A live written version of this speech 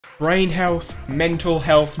Brain health, mental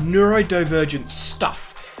health, neurodivergent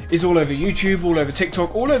stuff is all over YouTube, all over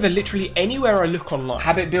TikTok, all over literally anywhere I look online.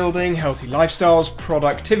 Habit building, healthy lifestyles,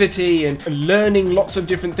 productivity, and learning lots of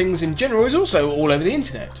different things in general is also all over the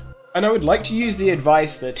internet. And I would like to use the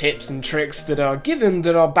advice, the tips and tricks that are given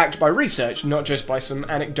that are backed by research, not just by some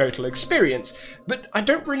anecdotal experience. But I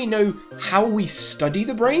don't really know how we study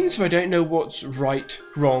the brain, so I don't know what's right,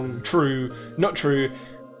 wrong, true, not true.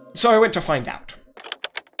 So I went to find out.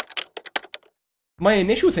 My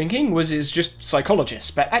initial thinking was it's just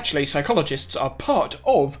psychologists, but actually psychologists are part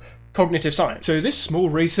of cognitive science. So this small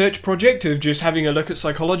research project of just having a look at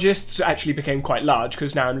psychologists actually became quite large,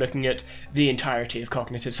 because now I'm looking at the entirety of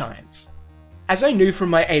cognitive science. As I knew from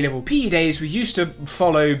my A-level PE days, we used to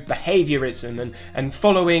follow behaviourism and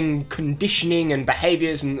following conditioning and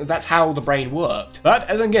behaviours, and that's how the brain worked. But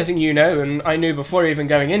as I'm guessing you know, and I knew before even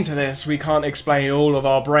going into this, we can't explain all of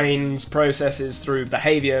our brain's processes through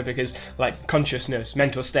behaviour, because like consciousness,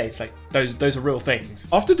 mental states, like those are real things.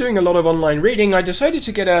 After doing a lot of online reading, I decided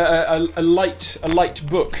to get a light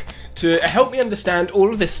book to help me understand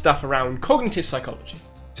all of this stuff around cognitive psychology.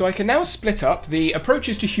 So I can now split up the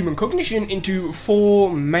approaches to human cognition into 4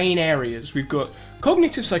 main areas. We've got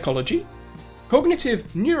cognitive psychology, cognitive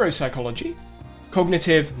neuropsychology,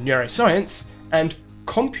 cognitive neuroscience, and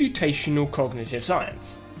computational cognitive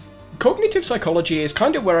science. Cognitive psychology is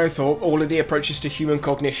kind of where I thought all of the approaches to human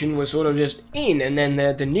cognition were sort of just in, and then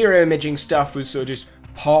the neuroimaging stuff was sort of just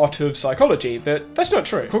part of psychology, but that's not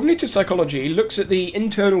true. Cognitive psychology looks at the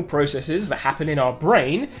internal processes that happen in our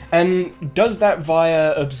brain and does that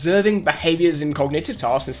via observing behaviours in cognitive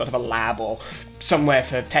tasks instead of a lab or somewhere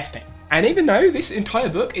for testing. And even though this entire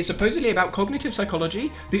book is supposedly about cognitive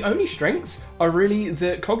psychology, the only strengths are really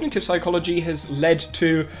that cognitive psychology has led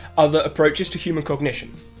to other approaches to human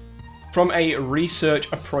cognition. From a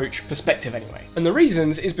research approach perspective anyway. And the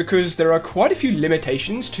reasons is because there are quite a few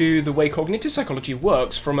limitations to the way cognitive psychology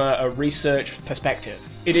works from a research perspective.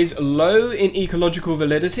 It is low in ecological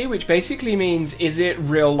validity, which basically means, is it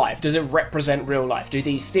real life? Does it represent real life? Do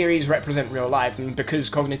these theories represent real life? And because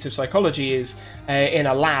cognitive psychology is in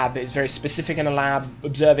a lab, is very specific in a lab,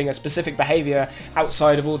 observing a specific behavior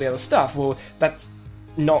outside of all the other stuff, well, that's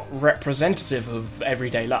not representative of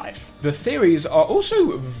everyday life. The theories are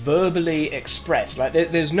also verbally expressed, like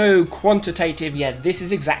there's no quantitative, yeah, this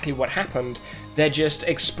is exactly what happened. They're just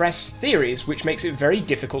expressed theories, which makes it very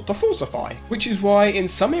difficult to falsify. Which is why in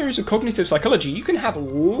some areas of cognitive psychology, you can have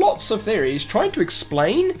lots of theories trying to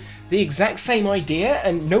explain the exact same idea,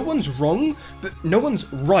 and no one's wrong, but no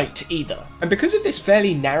one's right either. And because of this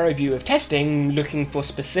fairly narrow view of testing, looking for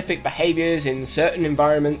specific behaviours in certain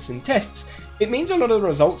environments and tests, it means a lot of the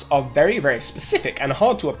results are very, very specific and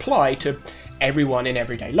hard to apply to everyone in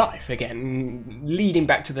everyday life. Again, leading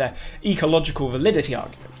back to the ecological validity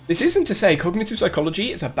argument. This isn't to say cognitive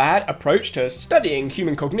psychology is a bad approach to studying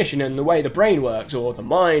human cognition and the way the brain works or the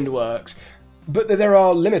mind works, but that there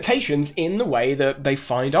are limitations in the way that they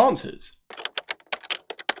find answers.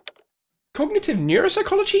 Cognitive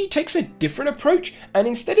neuropsychology takes a different approach, and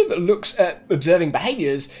instead of looks at observing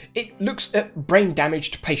behaviours, it looks at brain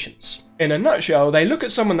damage to patients. In a nutshell, they look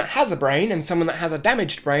at someone that has a brain and someone that has a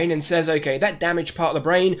damaged brain and says, okay, that damaged part of the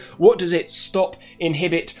brain, what does it stop,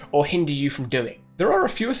 inhibit, or hinder you from doing? There are a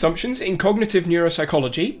few assumptions in cognitive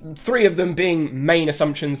neuropsychology, 3 of them being main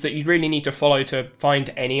assumptions that you really need to follow to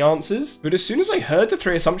find any answers. But as soon as I heard the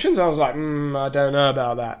 3 assumptions, I was like, I don't know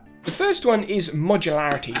about that. The first one is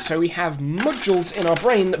modularity. So we have modules in our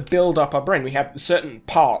brain that build up our brain. We have certain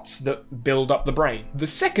parts that build up the brain. The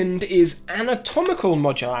second is anatomical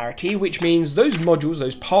modularity, which means those modules,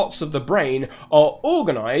 those parts of the brain, are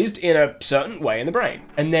organized in a certain way in the brain.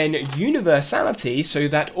 And then universality, so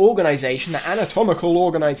that organization, the anatomical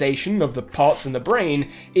organization of the parts in the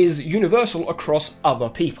brain, is universal across other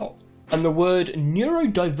people. And the word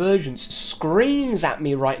neurodivergence screams at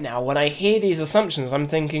me right now. When I hear these assumptions, I'm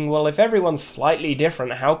thinking, well, if everyone's slightly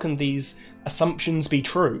different, how can these assumptions be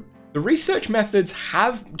true? The research methods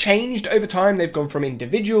have changed over time. They've gone from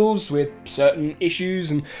individuals with certain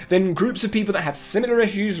issues and then groups of people that have similar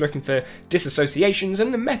issues looking for disassociations,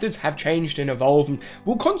 and the methods have changed and evolved and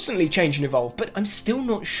will constantly change and evolve, but I'm still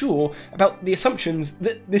not sure about the assumptions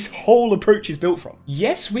that this whole approach is built from.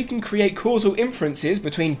 Yes, we can create causal inferences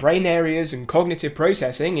between brain areas and cognitive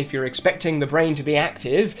processing if you're expecting the brain to be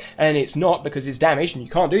active and it's not because it's damaged and you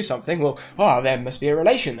can't do something, well, there must be a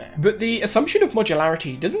relation there. But the assumption of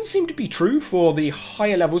modularity doesn't seem to be true for the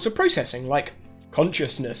higher levels of processing, like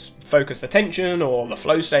consciousness, focused attention, or the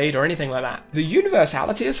flow state, or anything like that. The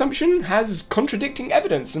universality assumption has contradicting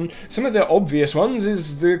evidence, and some of the obvious ones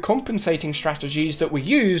is the compensating strategies that we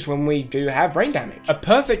use when we do have brain damage. A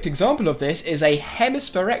perfect example of this is a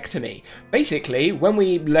hemispherectomy. Basically, when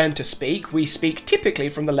we learn to speak, we speak typically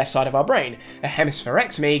from the left side of our brain. A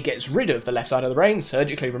hemispherectomy gets rid of the left side of the brain,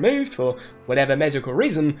 surgically removed for whatever medical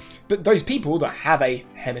reason, but those people that have a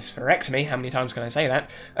hemispherectomy, how many times can I say that,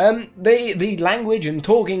 the language and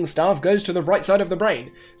talking stuff goes to the right side of the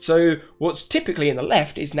brain. So what's typically in the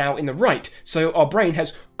left is now in the right, so our brain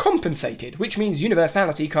has compensated, which means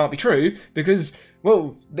universality can't be true, because,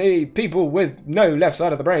 well, the people with no left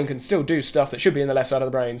side of the brain can still do stuff that should be in the left side of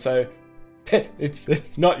the brain, so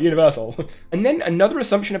it's not universal. And then another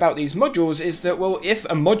assumption about these modules is that, well, if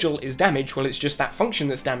a module is damaged, well, it's just that function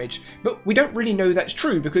that's damaged. But we don't really know that's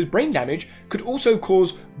true, because brain damage could also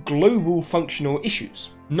cause global functional issues,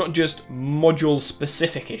 not just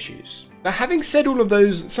module-specific issues. Now, having said all of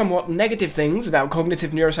those somewhat negative things about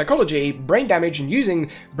cognitive neuropsychology, brain damage and using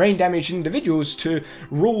brain damaged individuals to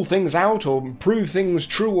rule things out or prove things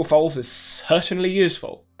true or false is certainly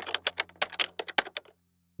useful.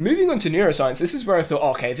 Moving on to neuroscience, this is where I thought,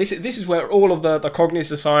 okay, this is where all of the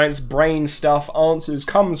cognitive science, brain stuff, answers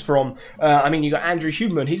comes from. I mean, you got Andrew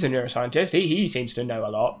Huberman, he's a neuroscientist, he seems to know a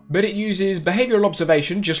lot. But it uses behavioural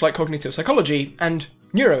observation, just like cognitive psychology, and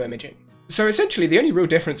neuroimaging. So essentially, the only real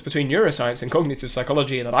difference between neuroscience and cognitive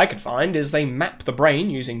psychology that I could find is they map the brain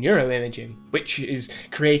using neuroimaging, which is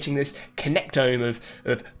creating this connectome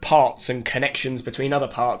of parts and connections between other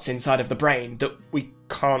parts inside of the brain that we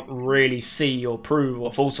can't really see or prove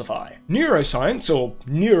or falsify. Neuroscience, or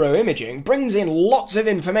neuroimaging, brings in lots of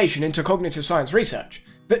information into cognitive science research.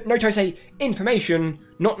 But note I say information,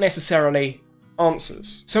 not necessarily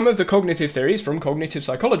answers. Some of the cognitive theories from cognitive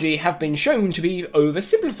psychology have been shown to be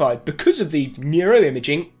oversimplified because of the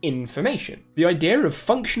neuroimaging information. The idea of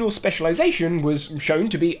functional specialization was shown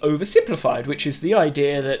to be oversimplified, which is the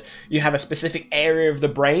idea that you have a specific area of the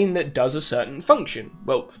brain that does a certain function.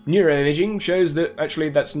 Well, neuroimaging shows that actually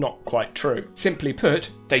that's not quite true. Simply put,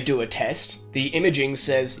 they do a test, the imaging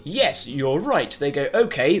says, yes, you're right. They go,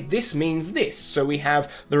 okay, this means this. So we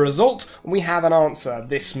have the result, we have an answer.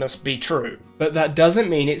 This must be true. But that doesn't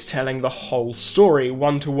mean it's telling the whole story.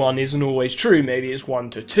 1-to-1 isn't always true. Maybe it's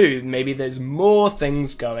 1-to-2. Maybe there's more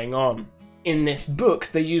things going on. In this book,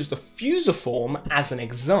 they use the fusiform as an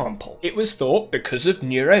example. It was thought, because of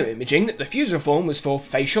neuroimaging, that the fusiform was for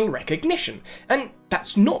facial recognition. And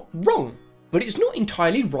that's not wrong. But it's not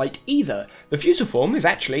entirely right either. The fusiform is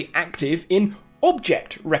actually active in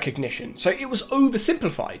object recognition, so it was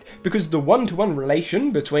oversimplified, because the 1-to-1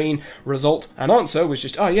 relation between result and answer was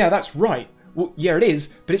just, oh yeah, that's right. Well, yeah, it is,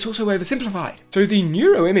 but it's also oversimplified. So the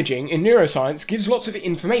neuroimaging in neuroscience gives lots of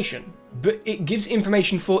information, but it gives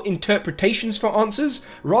information for interpretations for answers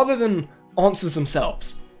rather than answers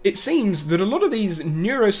themselves. It seems that a lot of these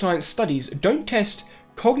neuroscience studies don't test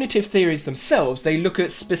cognitive theories themselves. They look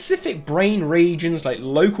at specific brain regions, like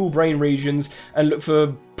local brain regions, and look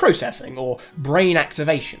for processing or brain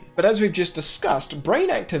activation. But as we've just discussed, brain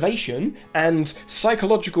activation and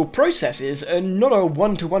psychological processes are not a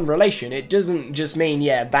 1-to-1 relation. It doesn't just mean,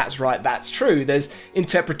 yeah, that's right, that's true. There's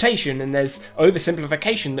interpretation and there's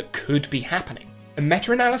oversimplification that could be happening. A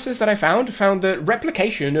meta-analysis that I found that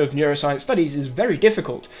replication of neuroscience studies is very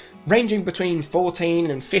difficult, ranging between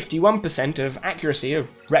 14 and 51% of accuracy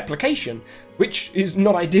of replication, which is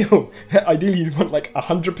not ideal. Ideally, you want like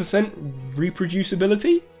 100%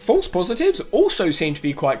 reproducibility. False positives also seem to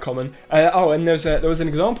be quite common. And there was an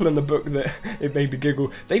example in the book that it made me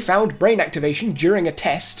giggle. They found brain activation during a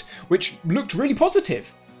test, which looked really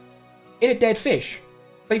positive. In a dead fish.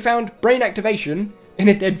 They found brain activation in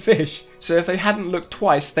a dead fish. So if they hadn't looked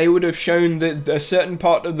twice, they would have shown that a certain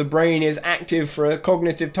part of the brain is active for a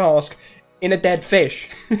cognitive task in a dead fish.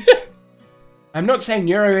 I'm not saying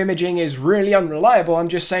neuroimaging is really unreliable, I'm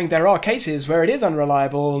just saying there are cases where it is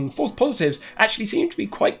unreliable, and false positives actually seem to be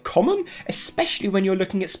quite common, especially when you're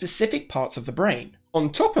looking at specific parts of the brain. On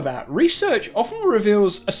top of that, research often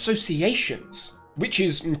reveals associations, which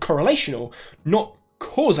is correlational, not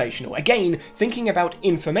causational. Again, thinking about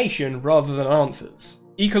information rather than answers.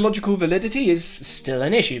 Ecological validity is still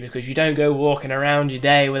an issue, because you don't go walking around your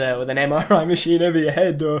day with an MRI machine over your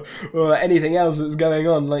head or anything else that's going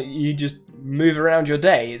on. Like, you just move around your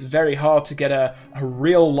day. It's very hard to get a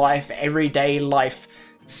real life, everyday life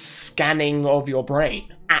scanning of your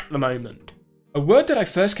brain at the moment. A word that I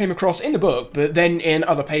first came across in the book, but then in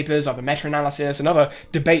other papers, other meta-analysis, and other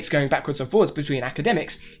debates going backwards and forwards between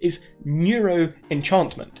academics, is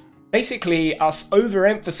neuroenchantment. Basically, us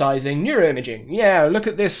overemphasizing neuroimaging. Yeah, look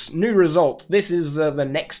at this new result. This is the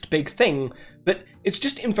next big thing. But it's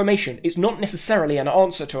just information. It's not necessarily an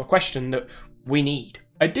answer to a question that we need.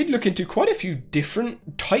 I did look into quite a few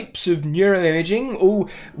different types of neuroimaging, all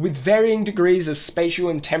with varying degrees of spatial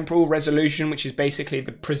and temporal resolution, which is basically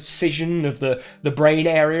the precision of the brain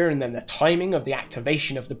area and then the timing of the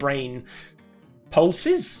activation of the brain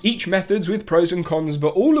pulses. Each method's with pros and cons,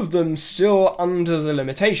 but all of them still under the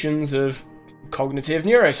limitations of cognitive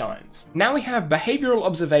neuroscience. Now we have behavioural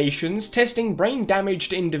observations testing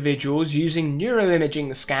brain-damaged individuals using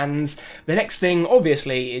neuroimaging scans. The next thing,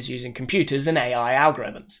 obviously, is using computers and AI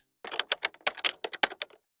algorithms.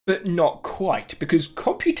 But not quite, because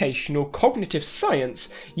computational cognitive science,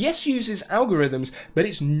 yes, uses algorithms, but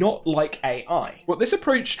it's not like AI. What this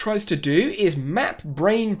approach tries to do is map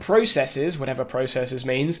brain processes, whatever processes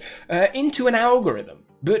means, into an algorithm.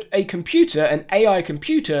 But a computer, an AI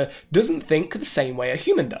computer, doesn't think the same way a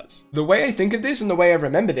human does. The way I think of this and the way I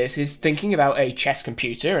remember this is thinking about a chess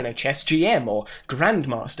computer and a chess GM or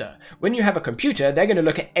grandmaster. When you have a computer, they're going to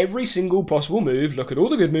look at every single possible move, look at all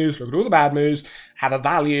the good moves, look at all the bad moves, have a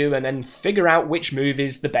value, and then figure out which move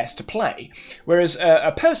is the best to play. Whereas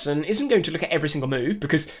a person isn't going to look at every single move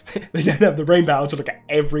because they don't have the brain power to look at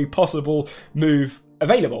every possible move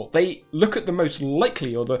available. They look at the most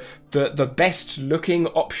likely or the best looking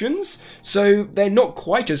options, so they're not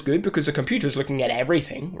quite as good because a computer's looking at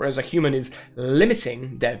everything, whereas a human is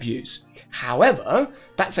limiting their views. However,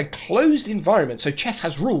 that's a closed environment, so chess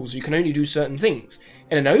has rules, you can only do certain things.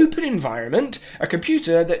 In an open environment, a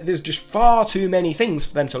computer, there's just far too many things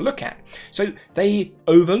for them to look at. So they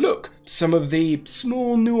overlook some of the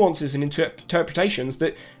small nuances and interpretations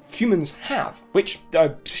that humans have, which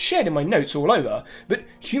I've shared in my notes all over, but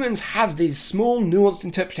humans have these small nuanced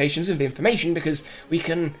interpretations of information because we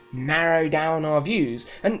can narrow down our views,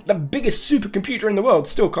 and the biggest supercomputer in the world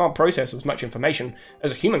still can't process as much information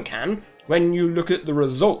as a human can when you look at the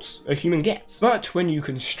results a human gets. But when you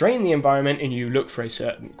constrain the environment and you look for a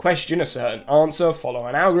certain question, a certain answer, follow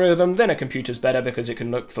an algorithm, then a computer's better because it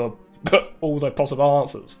can look for all the possible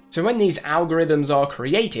answers. So when these algorithms are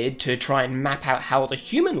created to try and map out how the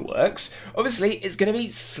human works, obviously it's going to be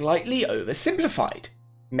slightly oversimplified.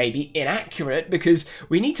 Maybe inaccurate, because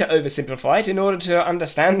we need to oversimplify it in order to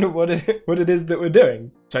understand what it is that we're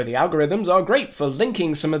doing. So the algorithms are great for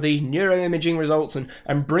linking some of the neuroimaging results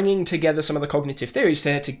and bringing together some of the cognitive theories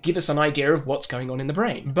to give us an idea of what's going on in the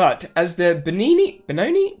brain. But as the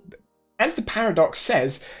paradox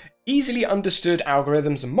says, easily understood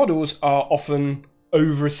algorithms and models are often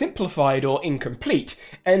oversimplified or incomplete,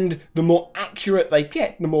 and the more accurate they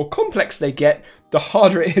get, the more complex they get, the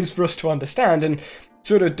harder it is for us to understand, and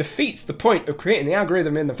sort of defeats the point of creating the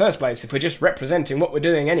algorithm in the first place if we're just representing what we're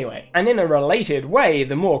doing anyway. And in a related way,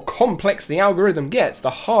 the more complex the algorithm gets, the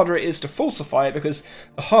harder it is to falsify it, because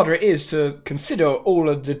the harder it is to consider all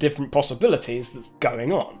of the different possibilities that's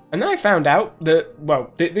going on. And then I found out that,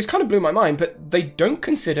 well, this kind of blew my mind, but they don't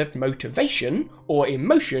consider motivation or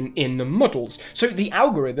emotion in the models. So the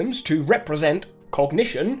algorithms to represent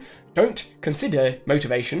cognition don't consider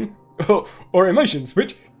motivation or emotions,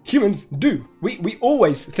 which humans do. We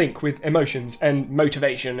always think with emotions and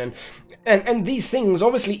motivation, and these things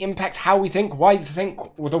obviously impact how we think, why we think,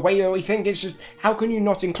 the way that we think. It's just, how can you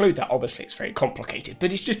not include that? Obviously it's very complicated,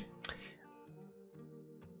 but it's just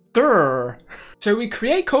grrr. So we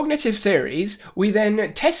create cognitive theories, we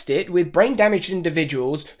then test it with brain-damaged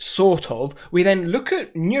individuals, sort of. We then look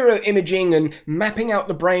at neuroimaging and mapping out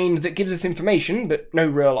the brain that gives us information, but no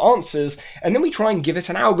real answers, and then we try and give it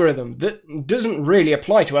an algorithm that doesn't really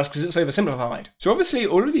apply to us because it's oversimplified. So obviously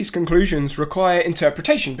all of these conclusions require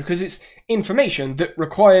interpretation because it's information that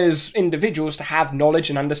requires individuals to have knowledge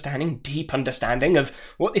and understanding, deep understanding of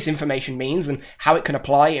what this information means and how it can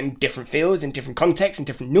apply in different fields, in different contexts, in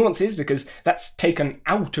different nuances, because that's taken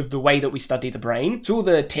out of the way that we study the brain. So all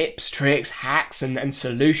the tips, tricks, hacks and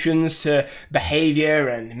solutions to behavior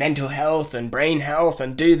and mental health and brain health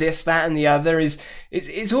and do this, that and the other is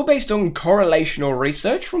all based on correlational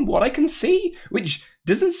research from what I can see, which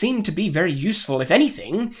doesn't seem to be very useful. If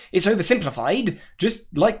anything, it's oversimplified,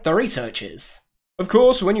 just like the research is. Of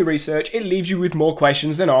course, when you research, it leaves you with more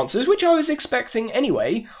questions than answers, which I was expecting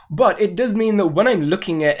anyway, but it does mean that when I'm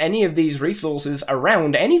looking at any of these resources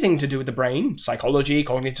around anything to do with the brain, psychology,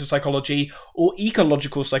 cognitive psychology, or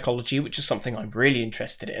ecological psychology, which is something I'm really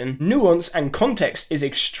interested in, nuance and context is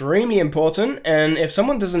extremely important, and if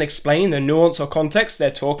someone doesn't explain the nuance or context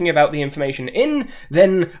they're talking about the information in,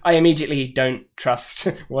 then I immediately don't trust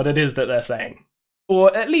what it is that they're saying.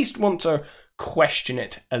 Or at least want to question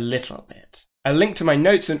it a little bit. A link to my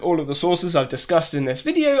notes and all of the sources I've discussed in this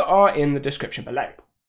video are in the description below.